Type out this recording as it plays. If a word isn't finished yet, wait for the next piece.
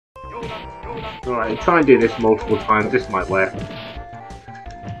Alright, try and do this multiple times, this might work.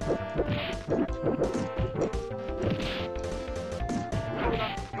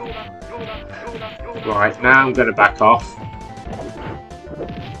 Right, now I'm going to back off.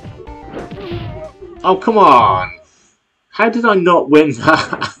 Oh, come on! How did I not win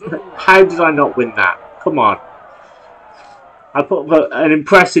that? How did I not win that? Come on. I put an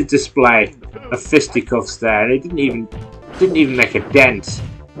impressive display of fisticuffs there, and it didn't even make a dent.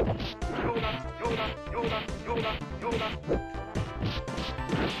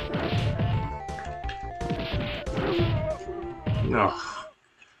 Oh.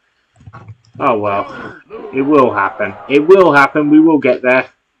 Oh well. It will happen. It will happen. We will get there.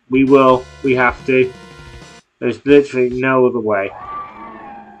 We will. We have to. There's literally no other way.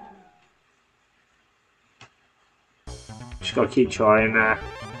 Just gotta keep trying there.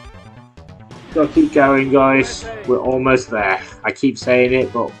 Gotta keep going, guys. We're almost there. I keep saying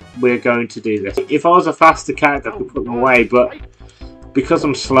it, but we're going to do this. If I was a faster character, I could put them away, but because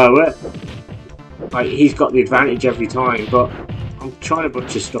I'm slower, like, he's got the advantage every time. But I'm trying a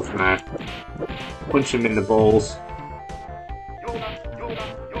bunch of stuff now. Punch him in the balls.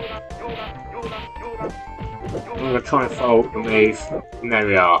 I'm going to try and follow up the move. And there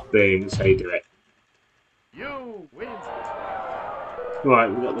we are. Boom. That's how you do it. Right,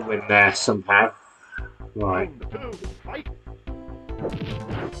 we got the win there somehow. Right.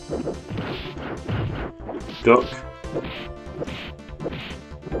 Duck.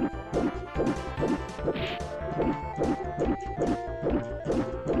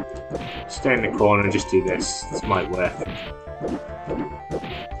 Stay in the corner and just do this. This might work.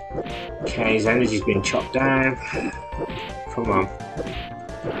 Okay, his energy's been chopped down. Come on.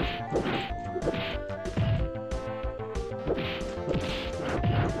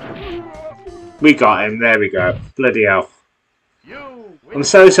 We got him, there we go. Bloody hell. I'm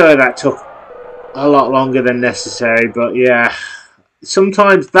so sorry that took a lot longer than necessary, but yeah.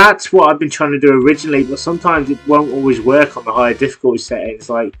 Sometimes that's what I've been trying to do originally, but sometimes it won't always work on the higher difficulty settings.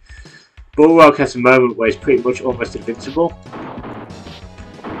 Like, Bullrock has a moment where he's pretty much almost invincible.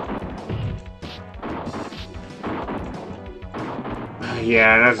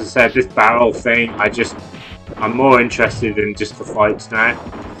 Yeah, and as I said, this barrel thing, I'm more interested in just the fights now.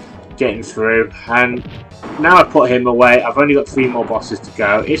 Getting through, and now I put him away. I've only got 3 more bosses to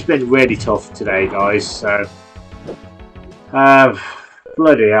go. It's been really tough today, guys, so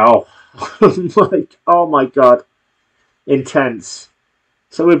bloody hell. Like, oh my god, intense.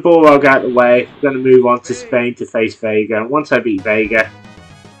 So with Bullrog out of the way, I'm going to move on to Spain to face Vega, and once I beat Vega,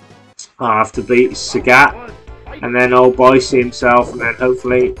 I'll have to beat Sagat, and then old Bison himself, and then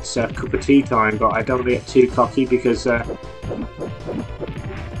hopefully it's a cup of tea time. But I don't want to get too cocky because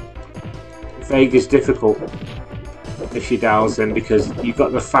Vega's difficult if you Dhalsim, because you've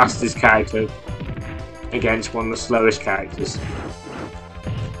got the fastest character against one of the slowest characters.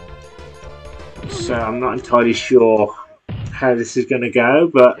 So I'm not entirely sure how this is going to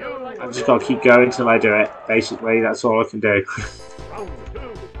go, but I've just got to keep going until I do it. Basically, that's all I can do.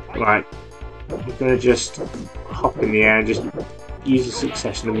 Right, I'm going to just hop in the air and just use a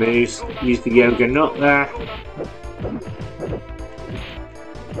succession of moves. Use the yoga nut there.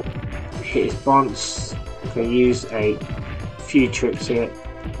 Hit his bonce. I'm going to use a few tricks here.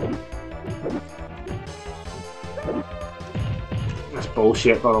 That's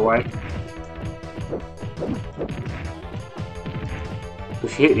bullshit, by the way.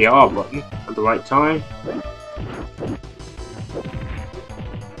 If you hit the R button at the right time.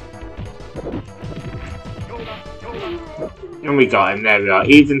 And we got him, there we are.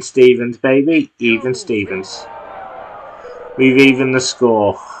 Even Stevens, baby. Even Stevens. We've evened the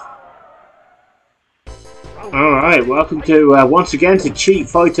score. Alright, welcome to, once again, to Cheat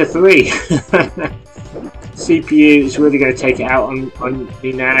Fighter 3. CPU is really going to take it out on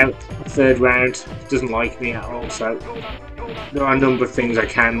me now. 3rd round. Doesn't like me at all, so there are a number of things I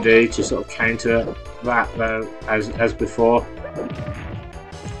can do to sort of counter that, though, as before.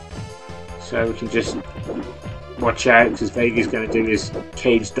 So we can just watch out, because Vega's going to do his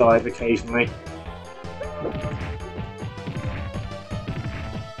cage dive occasionally.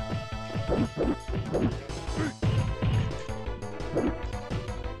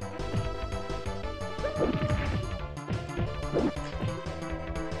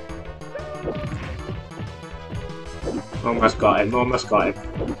 Almost got him, almost got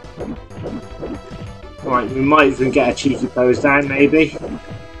him. Right, we might even get a cheeky pose down, maybe.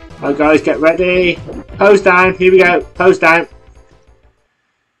 Alright guys, get ready. Pose down, here we go, pose down.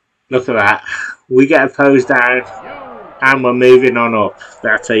 Look at that. We get a pose down, and we're moving on up.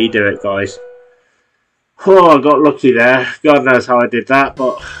 That's how you do it, guys. Oh, I got lucky there. God knows how I did that,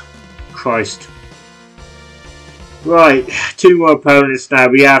 but Christ. Right, 2 more opponents now.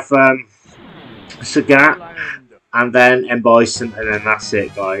 We have Sagat and then M.Bison, and then that's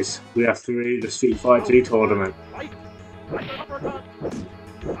it, guys. We are through the Street Fighter 2 tournament.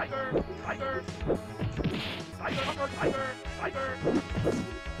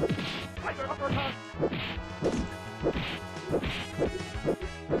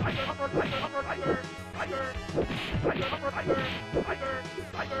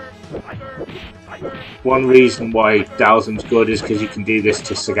 One reason why Dhalsim's good is because you can do this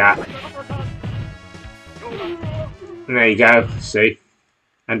to Sagat. And there you go, see?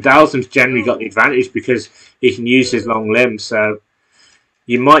 And Dhalsim's generally got the advantage because he can use his long limbs, so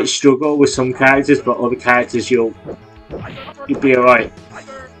you might struggle with some characters, but other characters you'll be alright.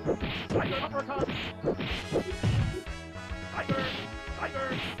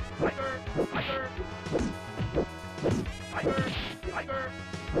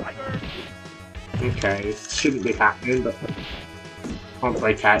 Okay, it shouldn't be happening, but can't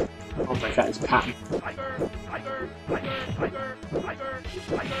break out his pattern.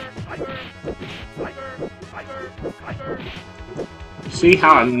 See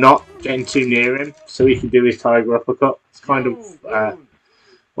how I'm not getting too near him, so he can do his tiger uppercut? It's kind of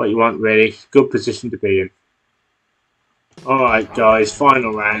what you want, really. Good position to be in. Alright guys,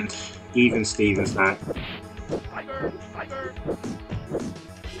 final round. Even Stevens now.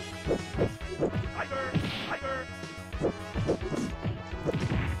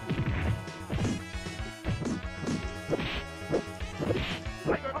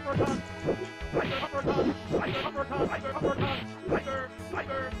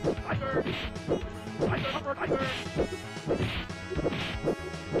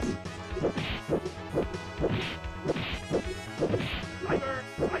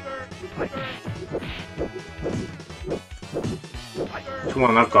 Come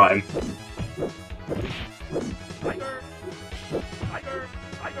on, I've got him.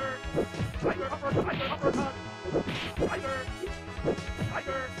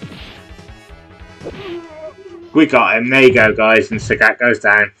 We got him. There you go, guys, and Sagat goes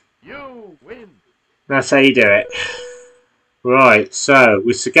down. You win. That's how you do it. Right, so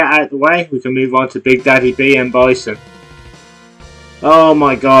with Sagat out of the way, we can move on to Big Daddy B and M.Bison. Oh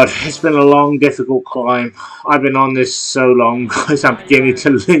my god, it's been a long, difficult climb. I've been on this so long, guys, I'm beginning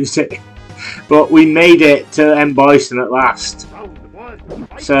to lose it. But we made it to M.Bison at last.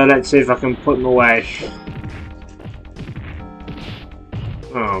 So let's see if I can put him away.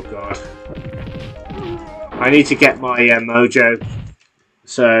 Oh god. I need to get my mojo,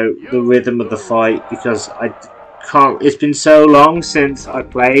 so the rhythm of the fight, because I can't. It's been so long since I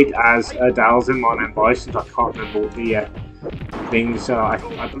played as Dhalsim on M.Bison, I can't remember what the things are.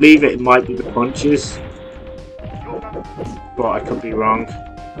 I believe it might be the punches, but I could be wrong.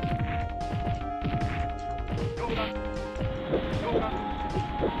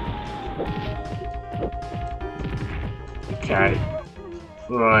 Okay,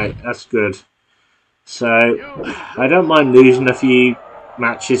 right, that's good. So, I don't mind losing a few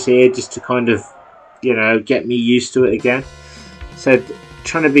matches here just to kind of, you know, get me used to it again. So,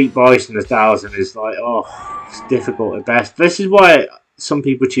 trying to beat Bison as Dhalsim is like, oh, it's difficult at best. This is why some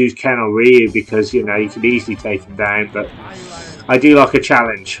people choose Ken or Ryu, because, you know, you can easily take him down. But I do like a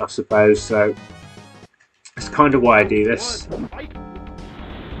challenge, I suppose, so that's kind of why I do this.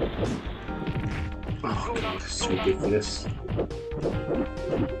 Oh, God, it's ridiculous.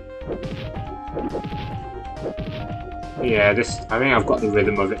 Yeah, I think I've got the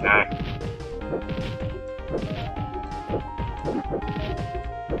rhythm of it now.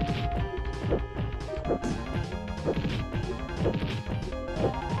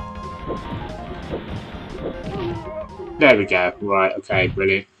 There we go. Right, okay,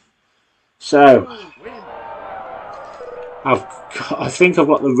 brilliant. So, I think I've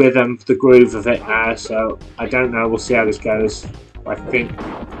got the rhythm, the groove of it now, so I don't know, we'll see how this goes.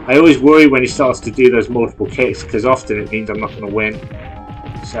 I always worry when he starts to do those multiple kicks, because often it means I'm not going to win.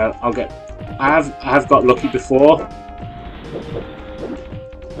 So I have got lucky before.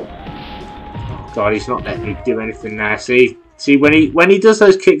 Oh God, he's not letting me do anything now. See when he does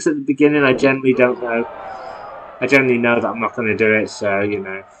those kicks at the beginning, I generally don't know. I generally know that I'm not going to do it, so you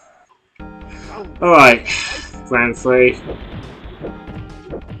know. All right, round 3.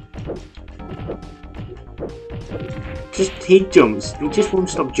 He jumps. He just won't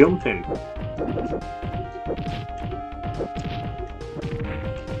stop jumping.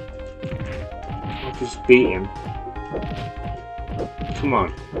 I'll just beat him. Come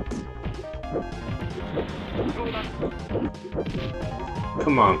on.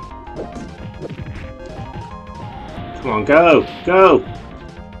 Come on. Come on, go! Go!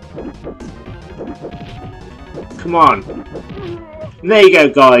 Come on. And there you go,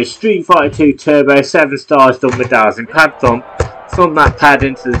 guys. Street Fighter 2 Turbo, 7 stars done with Dhalsim. Pad thump. Thump that pad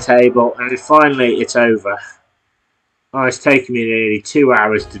into the table, and then finally it's over. Oh, it's taken me nearly 2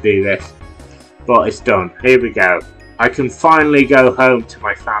 hours to do this. But it's done. Here we go. I can finally go home to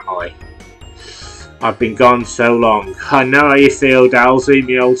my family. I've been gone so long. I know how you feel, Dhalsim,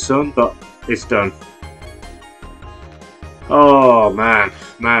 my old son, but it's done. Oh, man.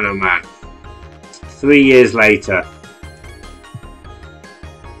 Man, oh, man. 3 years later.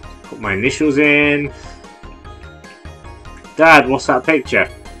 Put my initials in. Dad, what's that picture?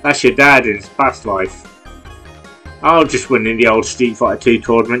 That's your dad in his past life. I'll just win in the old Street Fighter 2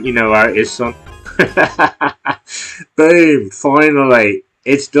 tournament. You know how it is, son. Boom. Finally.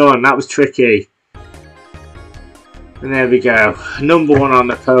 It's done. That was tricky. And there we go. Number 1 on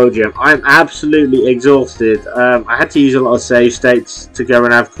the podium. I'm absolutely exhausted. I had to use a lot of save states to go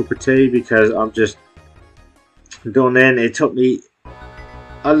and have a cup of tea because I'm just done in. It took me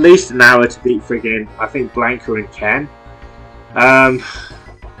at least an hour to beat friggin', I think, Blanca and Ken. I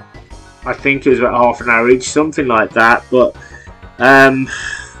think it was about half an hour each, something like that. But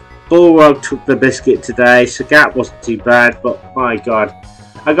Bullrog took the biscuit today. Sagat wasn't too bad, but my god,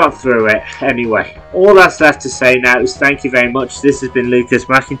 I got through it. Anyway, all that's left to say now is thank you very much. This has been Lucas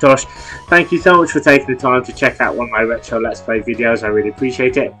Mackintosh. Thank you so much for taking the time to check out one of my retro Let's Play videos. I really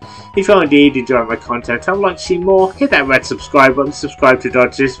appreciate it. If you indeed enjoy my content and would like to see more, hit that red subscribe button, subscribe to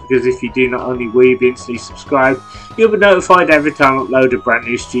dodge this, because if you do, not only will you be instantly subscribed, you'll be notified every time I upload a brand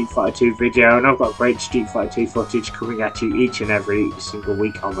new Street Fighter 2 video, and I've got great Street Fighter 2 footage coming at you each and every single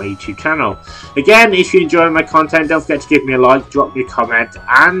week on my YouTube channel. Again, if you enjoy my content, don't forget to give me a like, drop me a comment,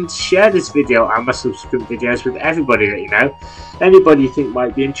 and share this video and my subsequent videos with everybody that you know. Anybody you think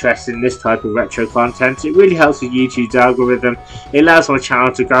might be interested in this type of retro content. It really helps with YouTube's algorithm. It allows my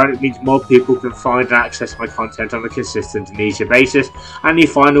channel to grow, and it means more people can find and access my content on a consistent and easier basis. And your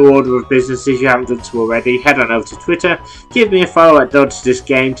final order of business, if you haven't done so already, head on over to Twitter, give me a follow at Dodge This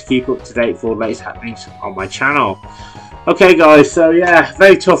Game to keep up to date for the latest happenings on my channel. Okay guys, so yeah,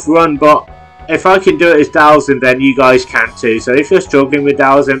 very tough run, but if I can do it as Dhalsim, then you guys can too. So if you're struggling with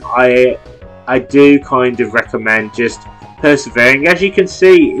Dhalsim, I do kind of recommend just persevering. As you can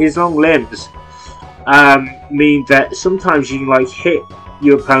see, his long limbs mean that sometimes you can like hit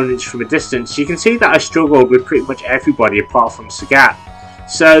your opponents from a distance. You can see that I struggled with pretty much everybody apart from Sagat.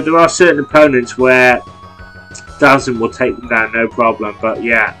 So there are certain opponents where Dhalsim will take them down no problem. But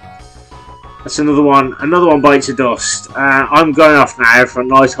yeah, that's another one bites the dust. I'm going off now for a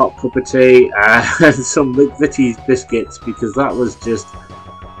nice hot cup of tea and some McVitie's biscuits, because that was just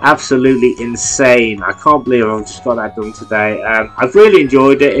absolutely insane. I can't believe I've just got that done today. I've really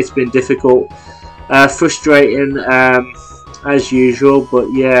enjoyed it. It's been difficult, frustrating as usual,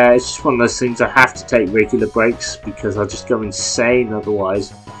 but yeah, it's just one of those things. I have to take regular breaks because I'll just go insane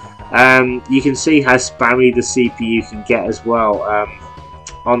otherwise. You can see how spammy the CPU can get as well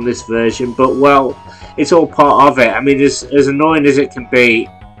on this version, but well, it's all part of it. I mean, as annoying as it can be,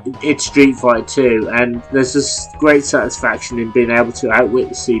 it's Street Fighter 2, and there's this great satisfaction in being able to outwit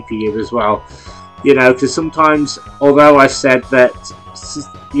the CPU as well. You know, because sometimes, although I said that,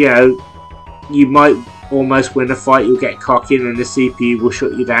 you know, you might almost win a fight, you'll get cocky and then the CPU will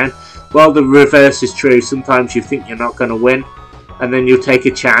shut you down. Well, the reverse is true. Sometimes you think you're not going to win, and then you'll take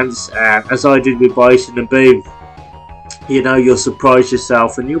a chance, as I did with Bison, and boom, you know, you'll surprise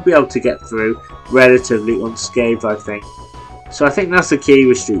yourself and you'll be able to get through relatively unscathed, I think. So I think that's the key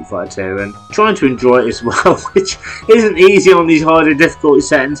with Street Fighter 2, and trying to enjoy it as well, which isn't easy on these harder difficulty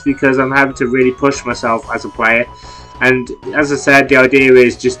settings because I'm having to really push myself as a player. And as I said, the idea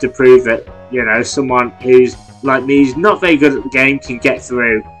is just to prove that, you know, someone who's like me, who's not very good at the game, can get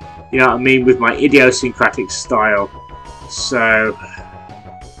through, you know what I mean, with my idiosyncratic style. So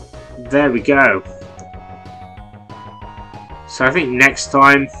there we go. So I think next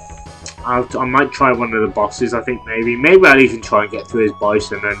time I might try one of the bosses. I think maybe I'll even try and get through his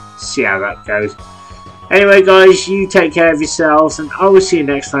Bison and see how that goes. Anyway guys, you take care of yourselves, and I will see you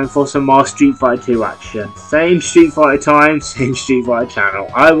next time for some more Street Fighter 2 action. Same Street Fighter time, same Street Fighter channel.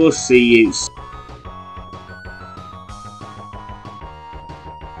 I will see you soon.